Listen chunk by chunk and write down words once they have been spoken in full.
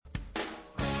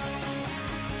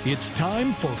It's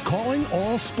time for Calling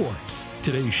All Sports.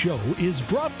 Today's show is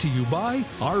brought to you by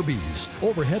Arby's,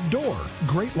 Overhead Door,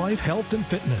 Great Life Health and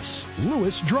Fitness,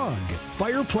 Lewis Drug,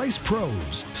 Fireplace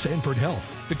Pros, Sanford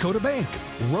Health, Dakota Bank,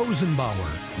 Rosenbauer,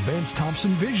 Vance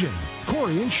Thompson Vision,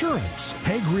 Corey Insurance,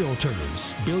 Hague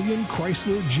Realtors, Billion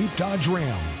Chrysler Jeep Dodge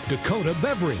Ram, Dakota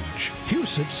Beverage,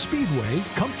 Huset's Speedway,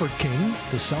 Comfort King,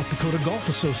 the South Dakota Golf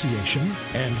Association,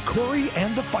 and Corey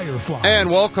and the Fireflies. And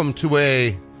welcome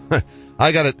to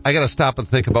I gotta stop and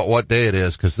think about what day it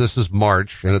is, because this is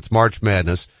March and it's March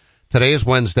Madness. Today is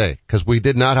Wednesday, because we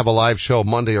did not have a live show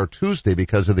Monday or Tuesday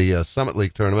because of the Summit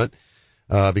League tournament.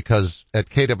 Because at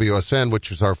KWSN,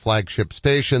 which is our flagship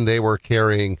station, they were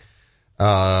carrying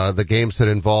the games that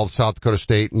involved South Dakota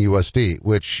State and USD,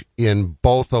 which in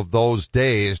both of those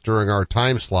days during our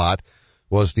time slot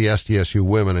was the SDSU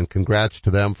women. And congrats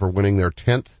to them for winning their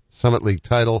 10th Summit League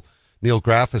title. Neil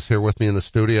Graff is here with me in the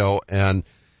studio, and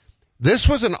this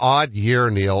was an odd year,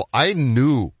 Neil. I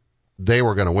knew they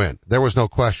were going to win. There was no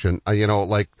question.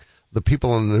 Like the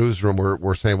people in the newsroom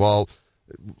were saying, well,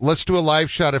 let's do a live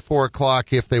shot at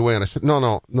 4:00 if they win. I said,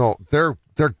 no. They're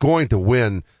going to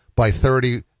win by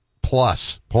 30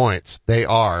 plus points. They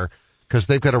are, because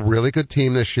they've got a really good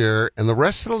team this year, and the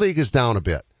rest of the league is down a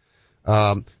bit.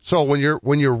 So when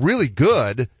you're really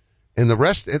good, and the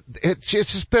rest, it's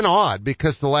just been odd,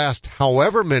 because the last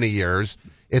however many years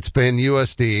it's been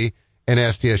USD and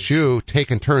SDSU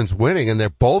taking turns winning, and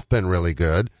they've both been really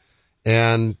good.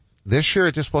 And this year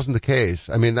it just wasn't the case.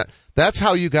 I mean, that's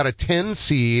how you got a 10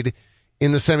 seed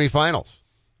in the semifinals.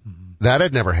 Mm-hmm. That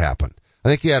had never happened. I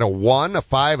think you had a 1, a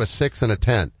 5, a 6, and a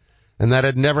 10. And that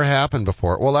had never happened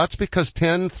before. Well, that's because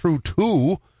 10 through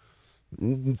 2,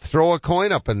 throw a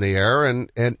coin up in the air and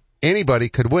anybody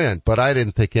could win, but I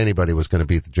didn't think anybody was going to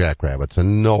beat the Jackrabbits,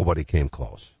 and nobody came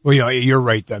close. Well, you're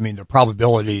right. I mean, the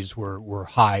probabilities were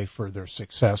high for their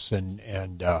success, and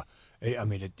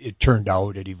it turned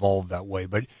out, it evolved that way.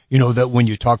 But, that when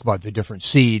you talk about the different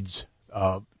seeds,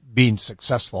 being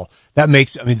successful, that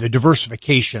makes, the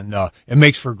diversification, it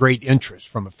makes for great interest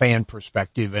from a fan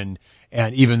perspective. And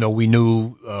even though we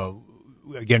knew,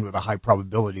 again, with a high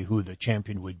probability who the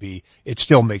champion would be, it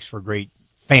still makes for great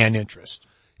fan interest.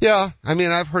 Yeah,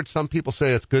 I've heard some people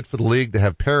say it's good for the league to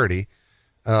have parity,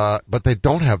 but they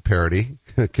don't have parity,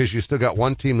 because you still got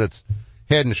one team that's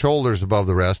head and shoulders above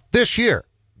the rest this year.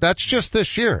 That's just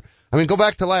this year. Go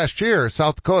back to last year.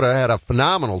 South Dakota had a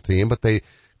phenomenal team, but they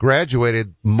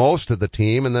graduated most of the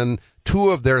team, and then 2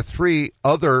 of their 3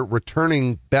 other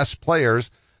returning best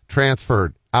players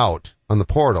transferred out on the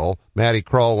portal. Maddie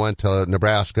Kroll went to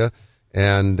Nebraska,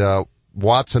 and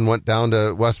Watson went down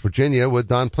to West Virginia with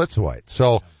Don Plitzowite.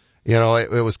 So,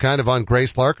 it was kind of on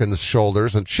Grace Larkin's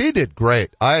shoulders, and she did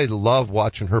great. I love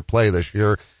watching her play this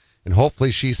year, and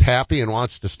hopefully she's happy and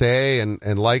wants to stay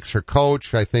and likes her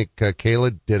coach. I think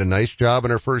Kayla did a nice job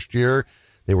in her first year.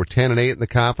 They were 10-8 in the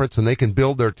conference, and they can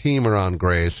build their team around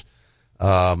Grace.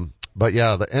 But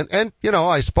yeah,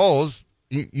 I suppose,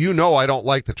 I don't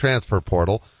like the transfer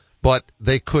portal, but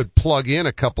they could plug in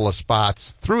a couple of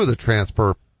spots through the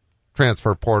transfer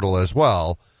portal as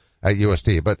well at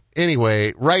USD. But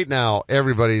anyway, right now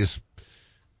everybody's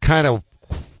kind of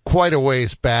quite a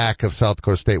ways back of South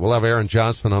Dakota State. We'll have Aaron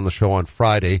Johnson on the show on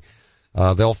Friday.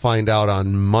 They'll find out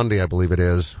on Monday, I believe it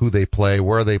is, who they play,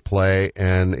 where they play,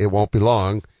 and it won't be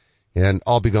long. And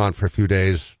I'll be gone for a few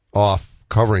days off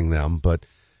covering them. But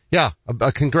yeah,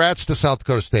 congrats to South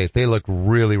Dakota State. They look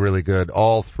really, really good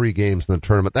all 3 games in the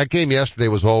tournament. That game yesterday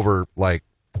was over like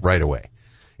right away.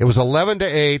 It was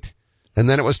 11-8. And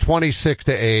then it was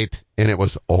 26-8, and it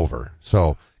was over.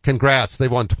 So congrats. They've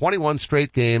won 21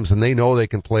 straight games, and they know they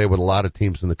can play with a lot of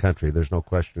teams in the country. There's no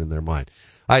question in their mind.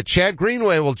 All right, Chad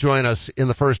Greenway will join us in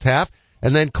the first half,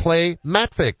 and then Clay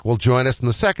Matvick will join us in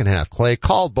the second half. Clay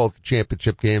called both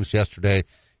championship games yesterday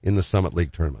in the Summit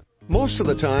League tournament. Most of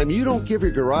the time, you don't give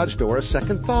your garage door a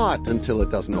second thought until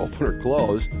it doesn't open or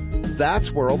close.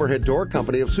 That's where Overhead Door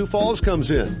Company of Sioux Falls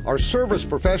comes in. Our service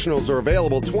professionals are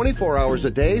available 24 hours a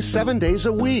day, 7 days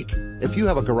a week. If you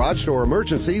have a garage door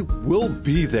emergency, we'll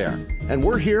be there. And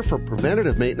we're here for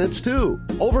preventative maintenance, too.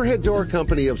 Overhead Door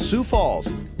Company of Sioux Falls,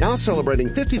 now celebrating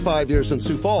 55 years in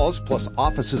Sioux Falls, plus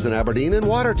offices in Aberdeen and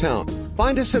Watertown.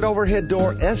 Find us at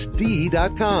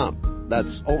overheaddoorsd.com.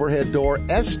 That's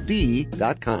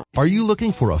overheaddoorsd.com. Are you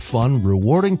looking for a fun,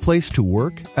 rewarding place to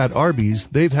work? At Arby's,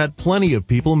 they've had plenty of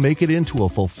people make it into a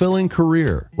fulfilling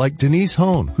career, like Denise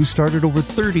Hone, who started over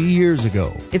 30 years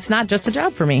ago. It's not just a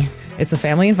job for me. It's a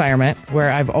family environment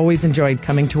where I've always enjoyed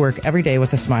coming to work every day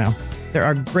with a smile. There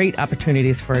are great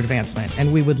opportunities for advancement,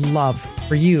 and we would love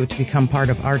for you to become part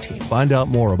of our team. Find out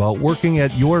more about working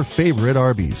at your favorite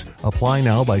Arby's. Apply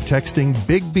now by texting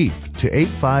Big Beef to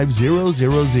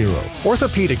 85000.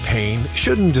 Orthopedic pain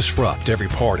shouldn't disrupt every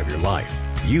part of your life.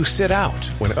 You sit out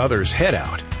when others head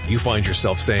out. You find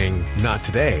yourself saying, not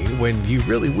today, when you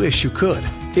really wish you could.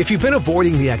 If you've been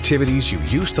avoiding the activities you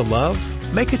used to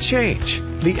love, make a change.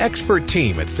 The expert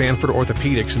team at Sanford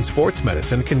Orthopedics and Sports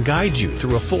Medicine can guide you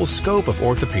through a full scope of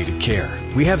orthopedic care.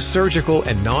 We have surgical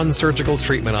and non-surgical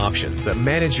treatment options that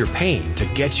manage your pain to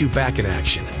get you back in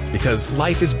action. Because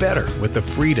life is better with the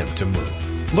freedom to move.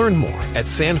 Learn more at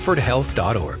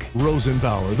sanfordhealth.org.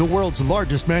 Rosenbauer, the world's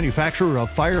largest manufacturer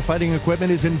of firefighting equipment,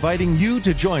 is inviting you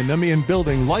to join them in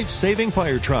building life-saving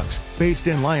fire trucks. Based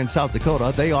in Lyons, South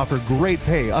Dakota, they offer great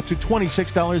pay, up to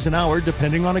 $26 an hour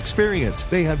depending on experience.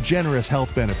 They have generous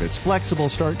health benefits, flexible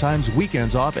start times,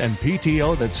 weekends off, and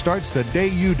PTO that starts the day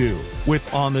you do.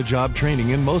 With on-the-job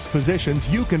training in most positions,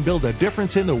 you can build a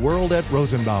difference in the world at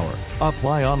Rosenbauer.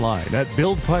 Apply online at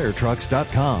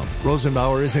buildfiretrucks.com.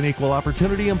 Rosenbauer is an equal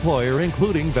opportunity employer,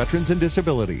 including veterans and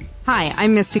disability. Hi,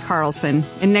 I'm Misty Carlson,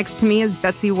 and next to me is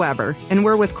Betsy Weber, and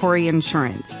we're with Corey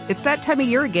Insurance. It's that time of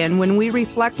year again when we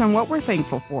reflect on what we're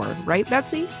thankful for, right,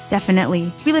 Betsy?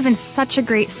 Definitely. We live in such a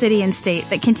great city and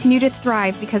state that continue to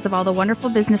thrive because of all the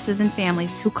wonderful businesses and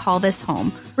families who call this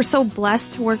home. We're so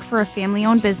blessed to work for a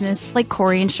family-owned business like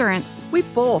Corey Insurance. We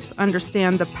both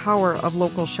understand the power of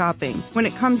local shopping. When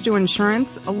it comes to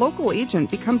insurance, a local agent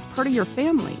becomes part of your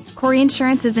family. Corey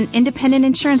Insurance is an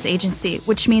independent insurance agency,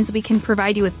 which means we can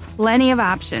provide you with plenty of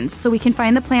options so we can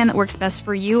find the plan that works best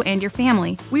for you and your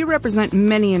family. We represent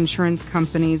many insurance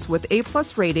companies with A+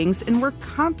 ratings, and we're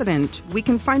confident we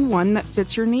can find one that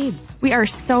fits your needs. We are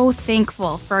so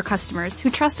thankful for our customers who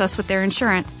trust us with their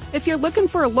insurance. If you're looking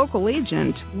for a local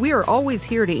agent, we are always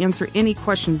here to answer any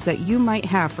questions that you might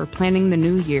have for planning the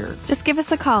new year. Just give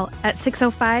us a call at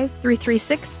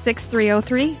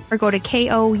 605-336-6303 or go to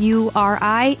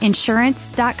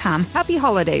KOURIinsurance.com. Happy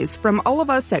holidays from all of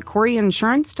us at Corey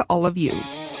Insurance to all of you.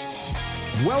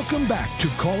 Welcome back to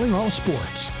Calling All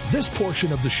Sports. This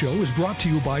portion of the show is brought to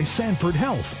you by Sanford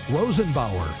Health,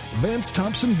 Rosenbauer, Vance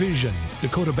Thompson Vision,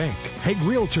 Dakota Bank, Hague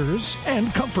Realtors,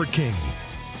 and Comfort King.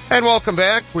 And welcome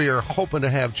back. We are hoping to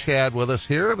have Chad with us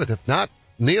here, but if not,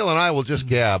 Neil and I will just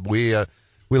gab. We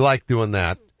like doing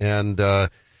that. And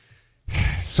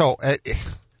so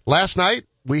last night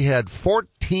we had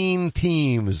 14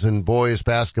 teams in boys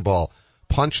basketball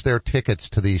punch their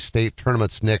tickets to the state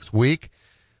tournaments next week.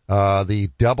 The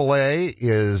AA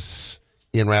is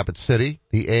in Rapid City,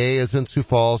 the A is in Sioux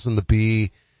Falls, and the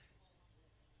B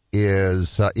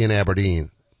is in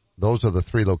Aberdeen. Those are the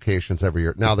three locations every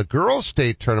year. Now, the girls'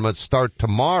 state tournaments start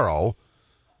tomorrow.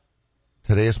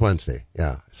 Today is Wednesday.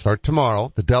 Yeah, start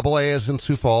tomorrow. The AA is in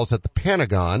Sioux Falls at the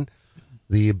Pentagon.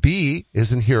 The B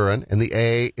is in Huron, and the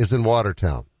A is in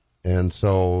Watertown. And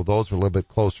so those are a little bit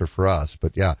closer for us.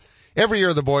 But, yeah, every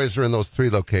year the boys are in those three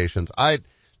locations.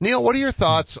 Neil, what are your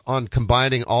thoughts on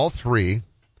combining all three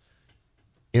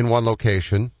in one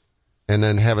location and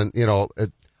then having,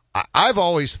 I've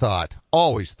always thought,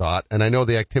 and I know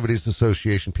the Activities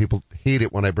Association people hate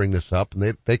it when I bring this up,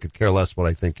 and they could care less what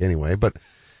I think anyway, but,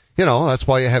 that's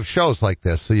why you have shows like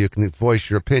this, so you can voice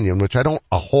your opinion, which I don't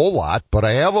a whole lot, but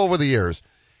I have over the years,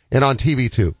 and on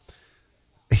TV too.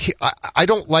 I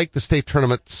don't like the state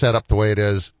tournament set up the way it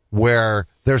is, where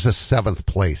there's a seventh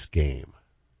place game.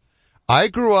 I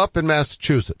grew up in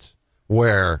Massachusetts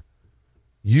where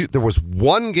there was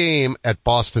one game at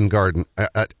Boston Garden.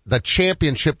 The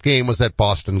championship game was at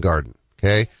Boston Garden,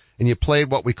 okay? And you played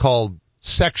what we called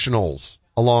sectionals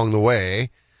along the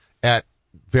way at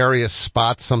various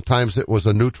spots. Sometimes it was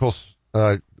a neutral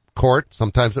court.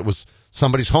 Sometimes it was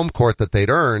somebody's home court that they'd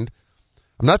earned.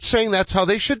 I'm not saying that's how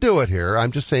they should do it here.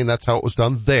 I'm just saying that's how it was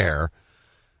done there,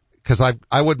 because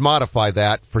I would modify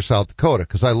that for South Dakota,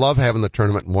 because I love having the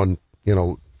tournament in one,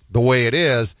 the way it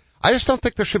is. I just don't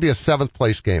think there should be a seventh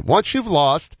place game. Once you've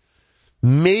lost,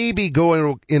 maybe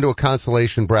go into a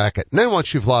consolation bracket. And then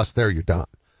once you've lost there, you're done.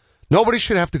 Nobody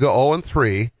should have to go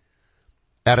 0-3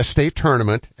 at a state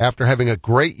tournament after having a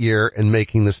great year and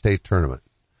making the state tournament.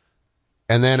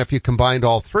 And then if you combined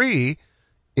all three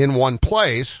in one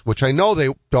place, which I know they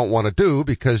don't want to do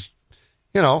because,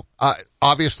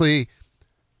 obviously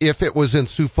if it was in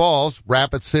Sioux Falls,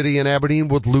 Rapid City and Aberdeen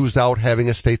would lose out having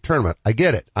a state tournament. I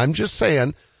get it. I'm just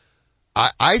saying,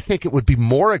 I think it would be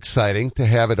more exciting to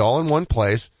have it all in one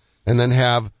place and then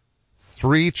have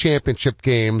 3 championship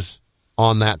games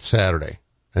on that Saturday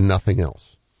and nothing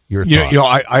else. Your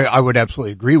thoughts? I would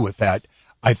absolutely agree with that.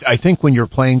 I think when you're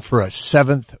playing for a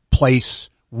 7th place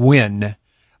win,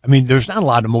 I mean, there's not a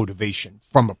lot of motivation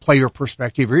from a player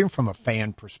perspective or even from a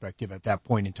fan perspective at that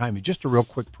point in time. And just a real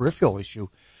quick peripheral issue.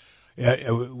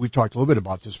 We've talked a little bit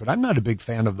about this, but I'm not a big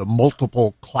fan of the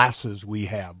multiple classes we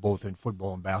have, both in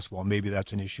football and basketball. Maybe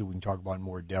that's an issue we can talk about in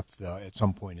more depth at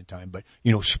some point in time. But,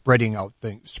 spreading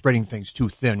things too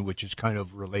thin, which is kind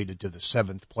of related to the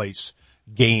 7th place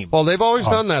game. Well, they've always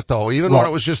done that, though. Even when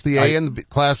it was just the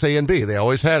Class A and B, they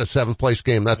always had a 7th place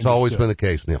game. That's always been the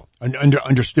case, Neil.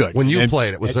 Understood. When you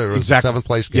played, it was a 7th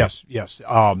place game. Yes.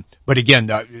 But again,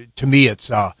 to me,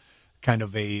 it's kind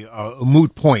of a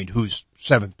moot point who's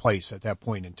 7th place at that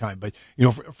point in time. But,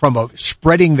 from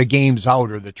spreading the games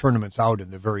out or the tournaments out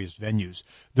in the various venues,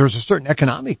 there's a certain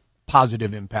economic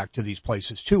positive impact to these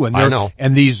places too. And I know.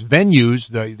 And these venues,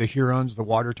 the Hurons, the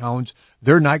Watertowns,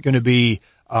 they're not going to be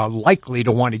likely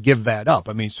to want to give that up.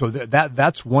 I mean, so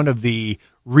that's one of the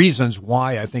reasons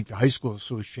why I think the High School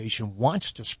Association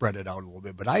wants to spread it out a little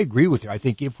bit. But I agree with you. I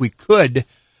think if we could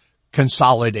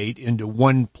consolidate into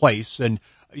one place, and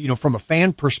from a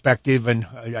fan perspective, and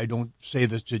I don't say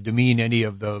this to demean any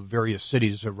of the various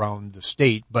cities around the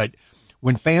state, but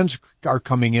when fans are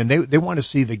coming in, they want to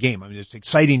see the game. I mean, it's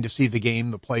exciting to see the game,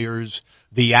 the players,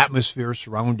 the atmosphere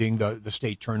surrounding the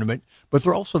state tournament, but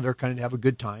they're also there kind of to have a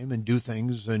good time and do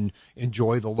things and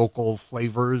enjoy the local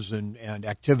flavors and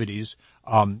activities.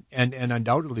 And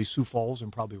undoubtedly Sioux Falls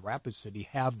and probably Rapid City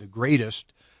have the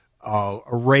greatest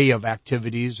array of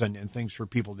activities and things for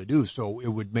people to do. So it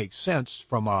would make sense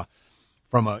from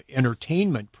an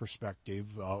entertainment perspective,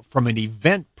 from an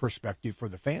event perspective for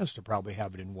the fans to probably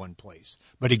have it in one place.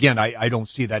 But again, I don't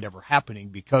see that ever happening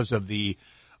because of the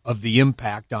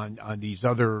impact on these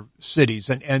other cities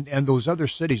and those other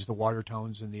cities, the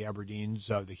Watertowns and the Aberdeens,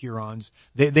 the Hurons,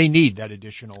 they need that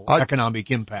additional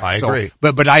economic impact. I agree.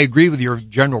 But I agree with your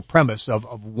general premise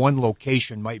of one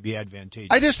location might be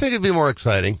advantageous. I just think it'd be more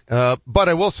exciting. But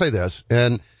I will say this,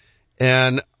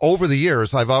 and over the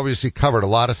years, I've obviously covered a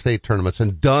lot of state tournaments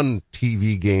and done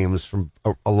TV games from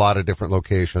a lot of different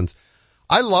locations.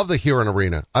 I love the Huron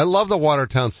Arena. I love the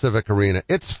Watertown Civic Arena.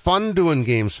 It's fun doing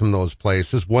games from those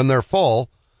places when they're full.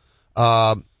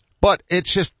 But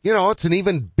it's just, it's an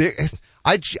even big,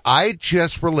 I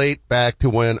just relate back to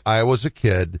when I was a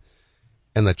kid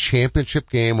and the championship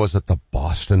game was at the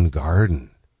Boston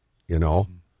Garden.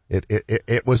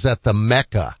 It was at the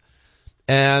Mecca.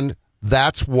 And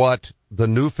that's what the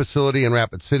new facility in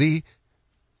Rapid City,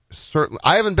 certainly,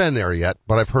 I haven't been there yet,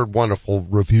 but I've heard wonderful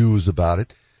reviews about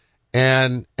it.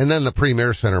 And then the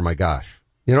Premier Center, my gosh.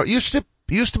 It used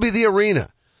to be the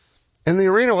arena. And the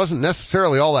arena wasn't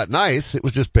necessarily all that nice. It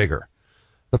was just bigger.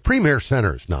 The Premier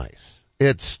Center is nice.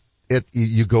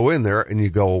 You go in there and you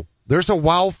go, there's a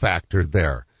wow factor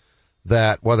there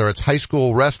that whether it's high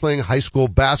school wrestling, high school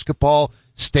basketball,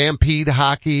 Stampede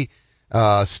hockey,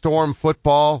 Storm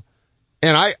football.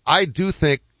 And I do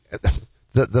think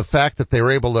that the fact that they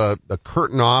were able to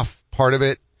curtain off part of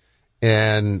it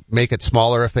and make it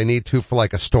smaller if they need to for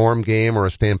like a Storm game or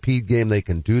a Stampede game, they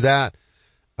can do that.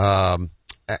 And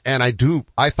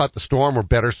I thought the Storm were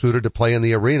better suited to play in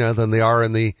the arena than they are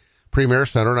in the Premier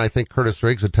Center. And I think Curtis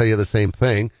Riggs would tell you the same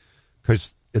thing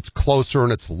because it's closer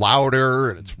and it's louder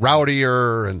and it's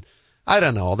rowdier. And I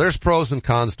don't know. There's pros and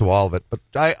cons to all of it, but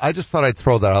I just thought I'd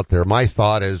throw that out there. My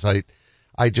thought is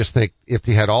I just think if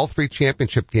you had all 3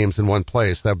 championship games in one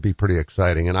place, that would be pretty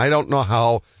exciting. And I don't know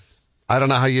how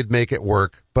you'd make it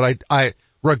work, but I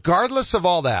regardless of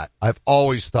all that, I've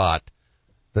always thought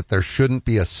that there shouldn't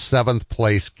be a 7th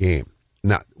place game.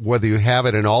 Now, whether you have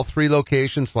it in all 3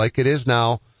 locations like it is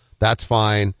now, that's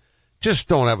fine. Just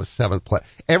don't have a 7th place.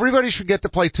 Everybody should get to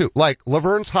play too. Like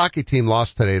Laverne's hockey team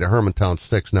lost today to Hermantown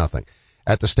 6-0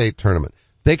 at the state tournament.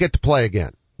 They get to play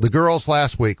again. The girls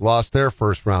last week lost their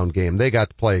first round game. They got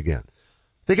to play again.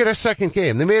 They get a second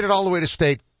game. They made it all the way to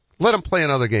state. Let them play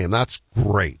another game. That's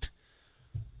great.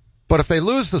 But if they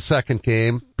lose the second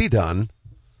game, be done.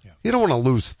 Yeah. You don't want to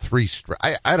lose 3 straight.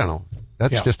 I don't know.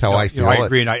 That's just how I feel. I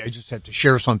agree, and I just have to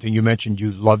share something. You mentioned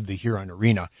you loved the Huron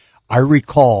Arena. I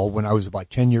recall when I was about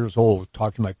 10 years old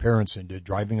talking my parents into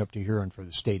driving up to Huron for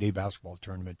the State A basketball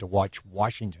tournament to watch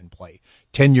Washington play.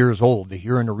 10 years old, the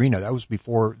Huron Arena, that was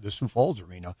before the Sioux Falls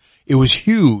Arena. It was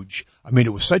huge. I mean,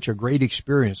 it was such a great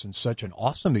experience and such an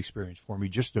awesome experience for me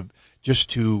just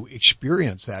to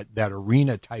experience that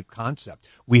arena type concept.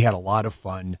 We had a lot of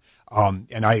fun.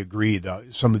 And I agree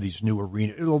some of these new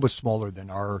arenas, a little bit smaller than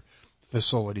our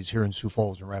facilities here in Sioux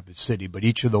Falls and Rapid City, but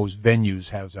each of those venues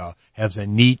has a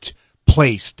neat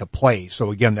place to play.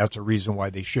 So again, that's a reason why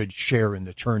they should share in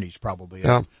the tourneys probably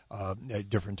at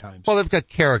different times. Well, they've got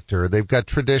character, they've got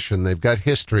tradition, they've got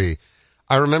history.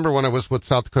 I remember when I was with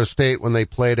South Dakota State when they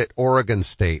played at Oregon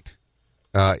State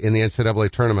in the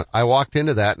NCAA tournament. I walked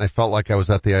into that and I felt like I was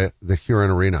at the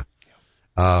Huron Arena.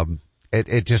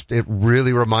 It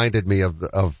really reminded me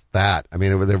of that. I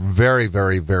mean, they're very,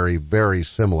 very, very, very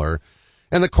similar.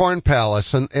 And the Corn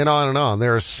Palace and on and on.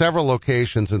 There are several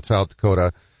locations in South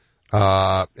Dakota.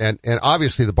 And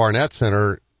obviously the Barnett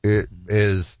Center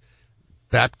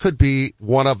that could be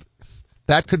one of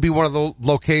the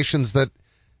locations that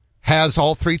has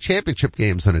all 3 championship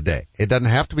games in a day. It doesn't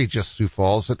have to be just Sioux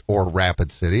Falls or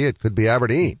Rapid City. It could be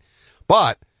Aberdeen.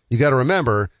 But you got to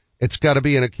remember, it's got to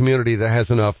be in a community that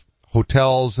has enough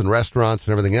hotels and restaurants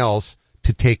and everything else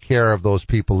to take care of those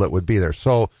people that would be there.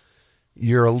 So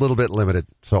you're a little bit limited.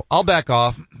 So I'll back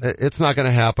off. It's not going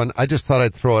to happen. I just thought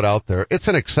I'd throw it out there. It's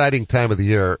an exciting time of the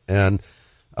year. And,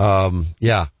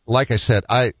 like I said,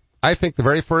 I think the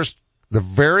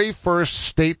very first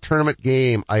state tournament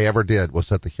game I ever did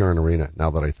was at the Huron Arena,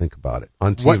 now that I think about it,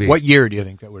 on TV. What year do you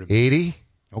think that would have been? 80.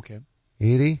 Okay.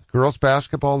 80. Girls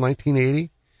basketball,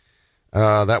 1980.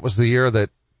 That was the year that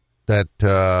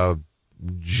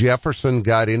Jefferson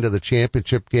got into the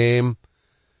championship game.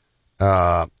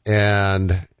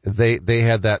 And they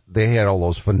had all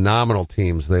those phenomenal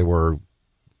teams. They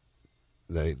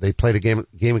played a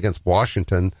game against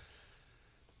Washington.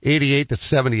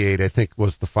 88-78, I think,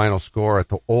 was the final score at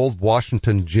the old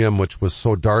Washington gym, which was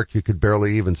so dark you could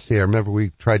barely even see. I remember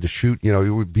we tried to shoot,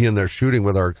 you would be in there shooting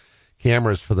with our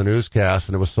cameras for the newscast,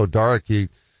 and it was so dark you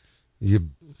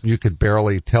could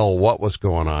barely tell what was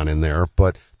going on in there.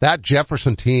 But that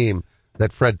Jefferson team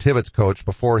that Fred Tibbetts coached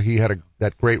before he had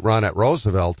that great run at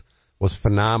Roosevelt was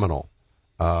phenomenal.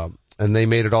 And they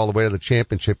made it all the way to the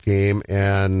championship game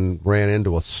and ran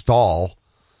into a stall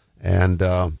and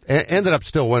ended up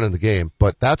still winning the game.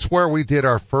 But that's where we did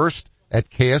our first at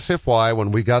KSFY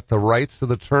when we got the rights to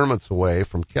the tournaments away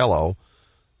from Kello.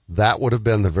 That would have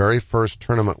been the very first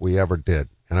tournament we ever did.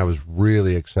 And I was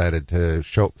really excited to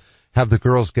have the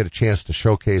girls get a chance to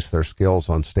showcase their skills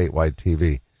on statewide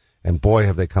TV. And boy,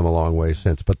 have they come a long way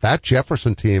since. But that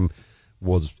Jefferson team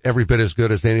was every bit as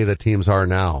good as any of the teams are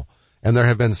now. And there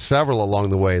have been several along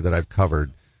the way that I've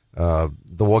covered. The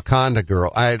Wakanda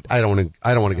girl, I don't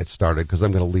want to get started because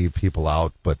I'm going to leave people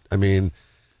out. But I mean,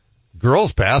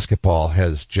 girls basketball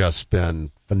has just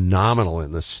been phenomenal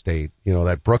in this state.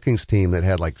 That Brookings team that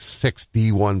had like 6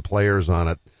 D1 players on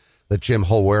it that Jim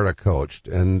Holwerda coached.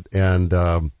 And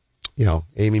Amy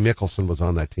Mickelson was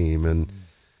on that team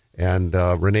and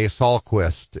Renee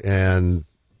Sahlquist and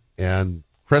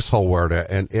Chris Holwerda.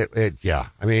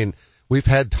 And we've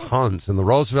had tons. And the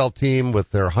Roosevelt team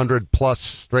with their 100+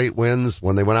 straight wins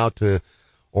when they went out to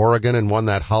Oregon and won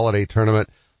that holiday tournament.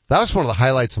 That was one of the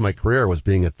highlights of my career, was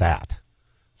being at that.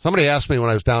 Somebody asked me when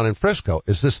I was down in Frisco,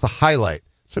 is this the highlight?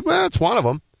 I said, well, it's one of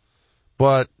them.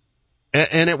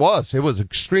 And it was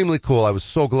extremely cool. I was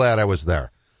so glad I was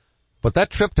there. But that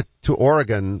trip to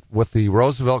Oregon with the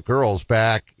Roosevelt girls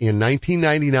back in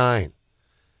 1999,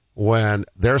 when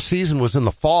their season was in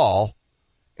the fall,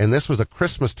 and this was a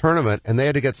Christmas tournament, and they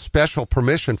had to get special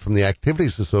permission from the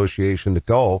Activities Association to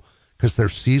go because their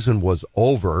season was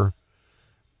over,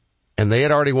 and they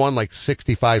had already won like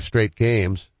 65 straight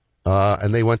games,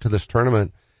 and they went to this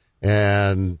tournament,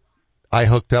 and I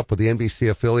hooked up with the NBC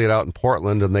affiliate out in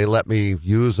Portland, and they let me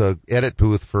use a edit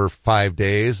booth for 5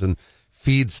 days and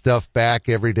feed stuff back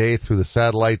every day through the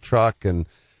satellite truck. And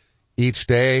each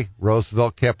day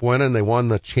Roosevelt kept winning. They won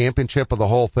the championship of the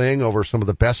whole thing over some of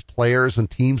the best players and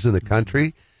teams in the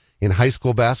country in high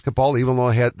school basketball, even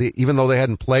though they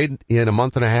hadn't played in a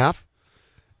month and a half.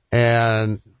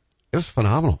 And it was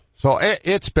phenomenal. So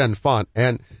it's been fun.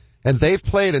 And they've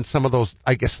played in some of those,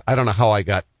 I guess, I don't know how I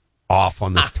got off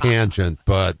on this tangent,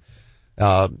 but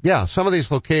some of these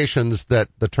locations that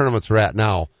the tournaments are at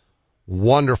now,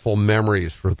 wonderful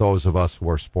memories for those of us who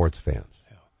are sports fans.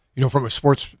 From a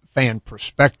sports fan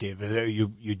perspective,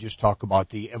 you just talk about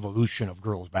the evolution of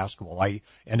girls basketball.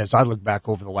 And as I look back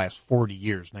over the last 40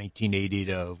 years, 1980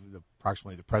 to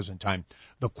approximately the present time,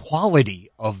 the quality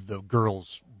of the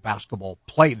girls basketball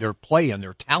their play and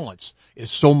their talents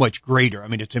is so much greater. I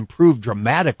mean, it's improved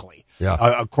dramatically. Yeah.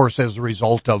 Of course, as a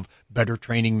result of better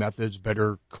training methods,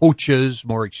 better coaches,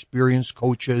 more experienced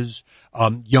coaches,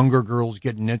 younger girls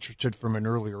getting interested from an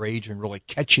earlier age and really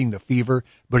catching the fever.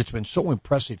 But it's been so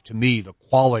impressive to me. The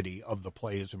quality of the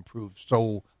play has improved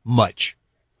so much.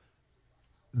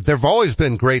 There've always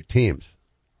been great teams.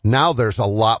 Now there's a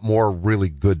lot more really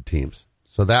good teams.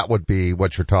 So that would be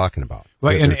what you're talking about.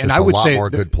 Right, and I would say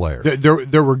more good players.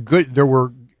 There were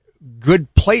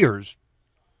good players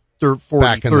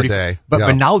back in the day.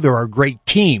 But now there are great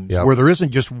teams where there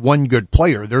isn't just one good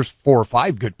player. There's 4 or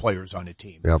 5 good players on a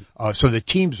team. Yep. So the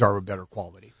teams are of better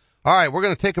quality. All right, we're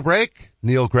going to take a break.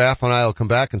 Neil Graff and I will come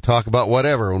back and talk about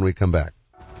whatever when we come back.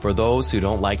 For those who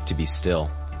don't like to be still.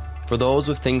 For those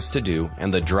with things to do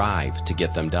and the drive to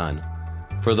get them done.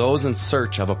 For those in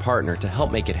search of a partner to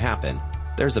help make it happen,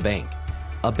 there's a bank.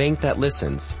 A bank that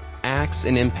listens, acts,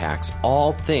 and impacts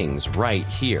all things right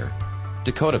here.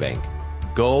 Dakota Bank.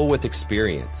 Go with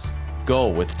experience. Go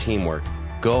with teamwork.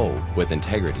 Go with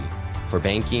integrity. For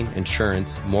banking,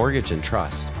 insurance, mortgage, and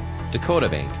trust. Dakota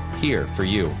Bank. Here for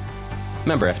you.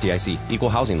 Member FDIC. Equal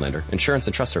housing lender. Insurance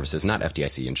and trust services not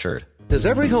FDIC insured. Does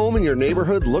every home in your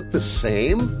neighborhood look the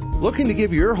same? Looking to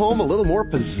give your home a little more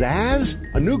pizzazz?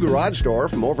 A new garage door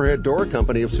from Overhead Door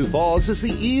Company of Sioux Falls is the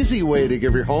easy way to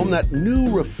give your home that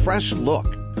new, refreshed look.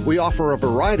 We offer a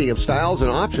variety of styles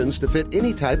and options to fit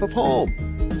any type of home.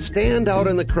 Stand out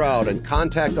in the crowd and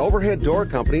contact Overhead Door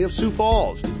Company of Sioux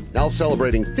Falls. Now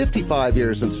celebrating 55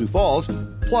 years in Sioux Falls,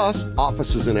 plus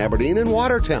offices in Aberdeen and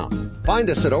Watertown.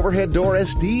 Find us at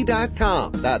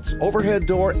overheaddoorsd.com. That's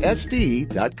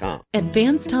overheaddoorsd.com. At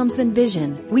Vance Thompson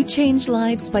Vision, we change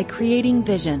lives by creating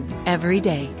vision every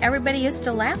day. Everybody used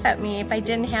to laugh at me if I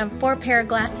didn't have 4 pair of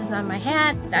glasses on my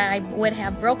head. I would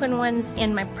have broken ones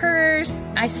in my purse.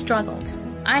 I struggled.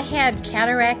 I had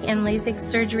cataract and LASIK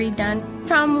surgery done.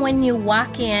 From when you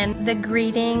walk in, the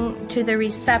greeting to the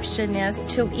receptionist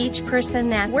to each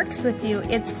person that works with you,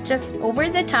 it's just over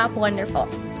the top wonderful.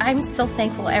 I'm so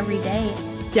thankful every day.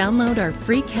 Download our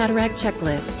free cataract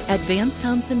checklist at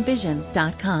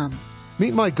VanceThompsonVision.com.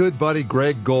 Meet my good buddy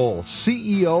Greg Gohl,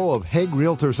 CEO of Hague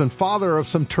Realtors and father of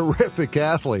some terrific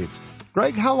athletes.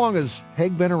 Greg, how long has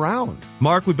Hague been around?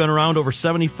 Mark, we've been around over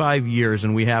 75 years,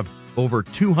 and we have over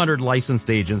 200 licensed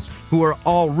agents who are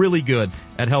all really good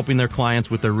at helping their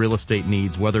clients with their real estate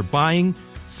needs, whether buying,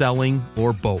 selling,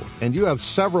 or both. And you have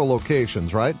several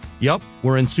locations, right? Yep.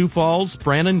 We're in Sioux Falls,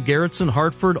 Brandon, Garrettson,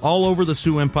 Hartford, all over the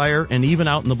Sioux Empire, and even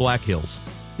out in the Black Hills.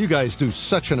 You guys do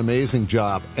such an amazing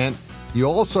job. And you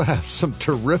also have some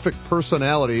terrific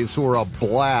personalities who are a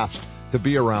blast to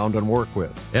be around and work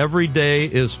with. Every day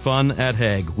is fun at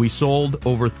Hague. We sold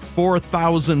over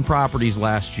 4,000 properties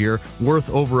last year, worth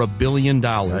over $1 billion.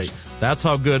 Nice. That's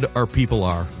how good our people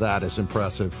are. That is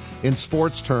impressive. In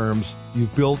sports terms,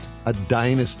 you've built a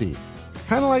dynasty,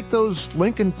 kind of like those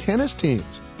Lincoln tennis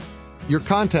teams. Your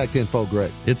contact info,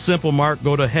 Greg. It's simple, Mark.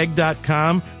 Go to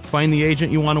Hague.com, find the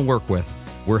agent you want to work with.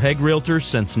 We're Hague Realtors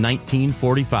since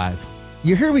 1945.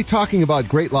 You hear me talking about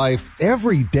Great Life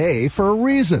every day for a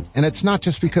reason, and it's not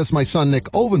just because my son Nick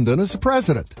Ovenden is the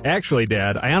president. Actually,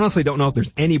 Dad, I honestly don't know if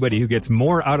there's anybody who gets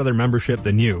more out of their membership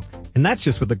than you. And that's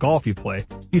just with the golf you play.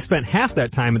 You spent half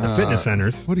that time at the fitness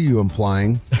centers. What are you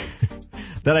implying?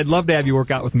 That I'd love to have you work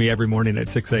out with me every morning at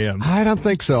 6 a.m. I don't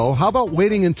think so. How about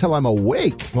waiting until I'm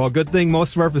awake? Well, good thing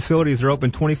most of our facilities are open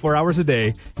 24 hours a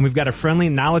day, and we've got a friendly,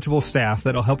 knowledgeable staff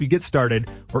that'll help you get started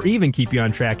or even keep you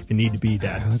on track if you need to be,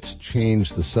 Dad. Let's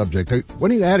change the subject.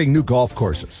 When are you adding new golf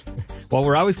courses? Well,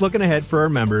 we're always looking ahead for our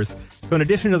members. So in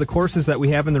addition to the courses that we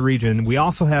have in the region, we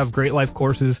also have Great Life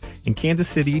courses in Kansas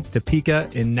City,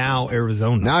 Topeka, and now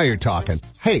Arizona. Now you're talking.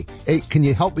 Hey, can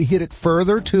you help me hit it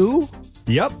further, too?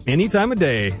 Yep, any time of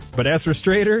day. But as for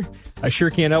straighter, I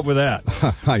sure can't help with that.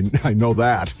 I know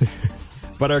that.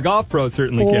 But our golf pros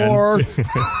certainly can.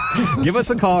 Give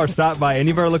us a call or stop by any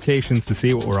of our locations to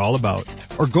see what we're all about.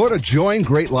 Or go to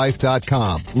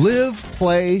joingreatlife.com. Live,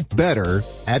 play better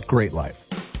at Great Life.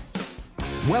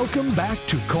 Welcome back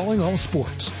to Calling All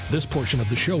Sports. This portion of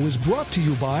the show is brought to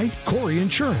you by Corey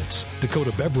Insurance,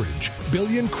 Dakota Beverage,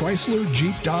 Billion Chrysler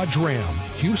Jeep Dodge Ram,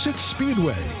 Huset's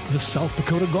Speedway, the South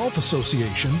Dakota Golf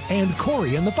Association, and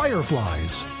Corey and the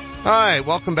Fireflies. Hi,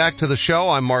 welcome back to the show.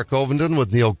 I'm Mark Ovenden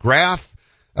with Neil Graff.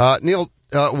 Neil,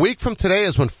 a week from today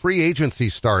is when free agency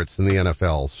starts in the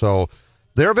NFL. So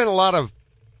there have been a lot of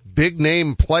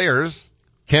big-name players,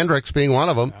 Kendricks being one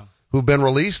of them, who've been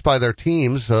released by their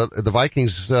teams. The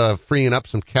Vikings freeing up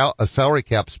some salary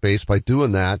cap space by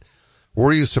doing that.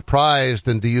 Were you surprised,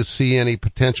 and do you see any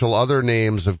potential other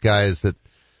names of guys that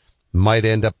might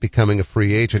end up becoming a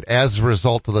free agent as a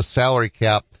result of the salary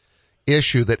cap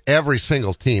issue that every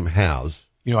single team has?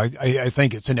 You know, I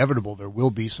think it's inevitable there will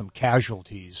be some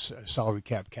casualties, salary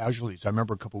cap casualties. I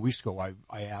remember a couple of weeks ago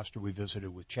I asked, or we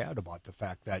visited with Chad about the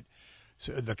fact that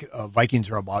the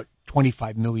Vikings are about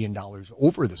 $25 million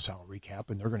over the salary cap,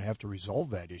 and they're going to have to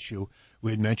resolve that issue. We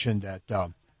had mentioned that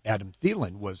Adam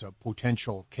Thielen was a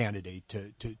potential candidate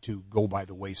to go by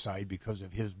the wayside because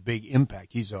of his big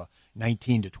impact. He's a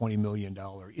 $19 to $20 million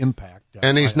impact.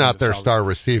 And he's not their star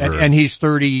receiver. And he's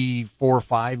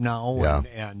 34-5 now, yeah.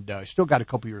 and still got a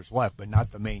couple years left, but not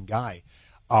the main guy.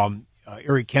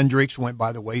 Eric Kendricks went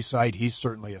by the wayside. He's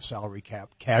certainly a salary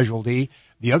cap casualty.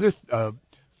 The other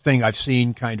thing I've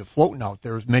seen kind of floating out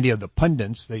there is many of the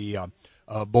pundits,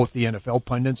 both the NFL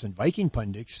pundits and Viking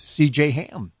pundits, C.J.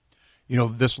 Ham.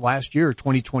 This last year,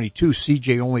 2022,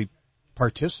 C.J. only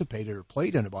participated or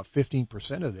played in about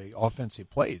 15% of the offensive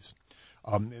plays.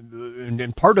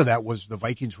 And part of that was the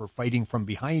Vikings were fighting from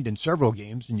behind in several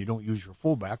games, and you don't use your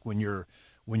fullback when you're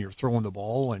throwing the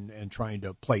ball and trying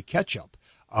to play catch up.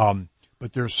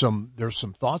 But there's some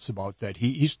thoughts about that.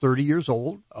 He's 30 years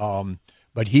old,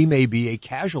 but he may be a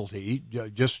casualty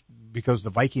just because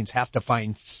the Vikings have to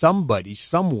find somebody,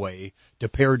 some way to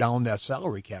pare down that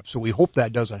salary cap. So we hope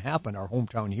that doesn't happen, our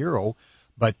hometown hero.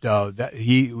 But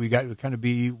we got to kind of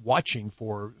be watching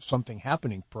for something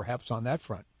happening, perhaps on that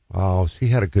front. Oh, he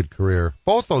had a good career.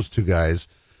 Both those two guys,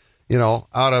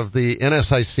 out of the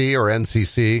NSIC or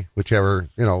NCC, whichever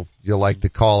you like to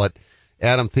call it,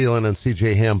 Adam Thielen and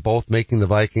C.J. Ham both making the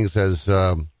Vikings as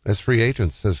free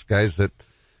agents, as guys that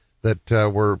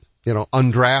were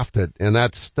undrafted, and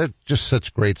they're just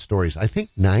such great stories. I think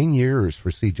 9 years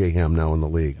for C.J. Ham now in the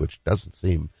league, which doesn't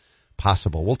seem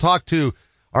possible. We'll talk to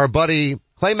our buddy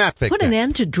Clay Matvick. Put an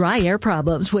end to dry air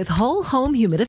problems with whole home humidification.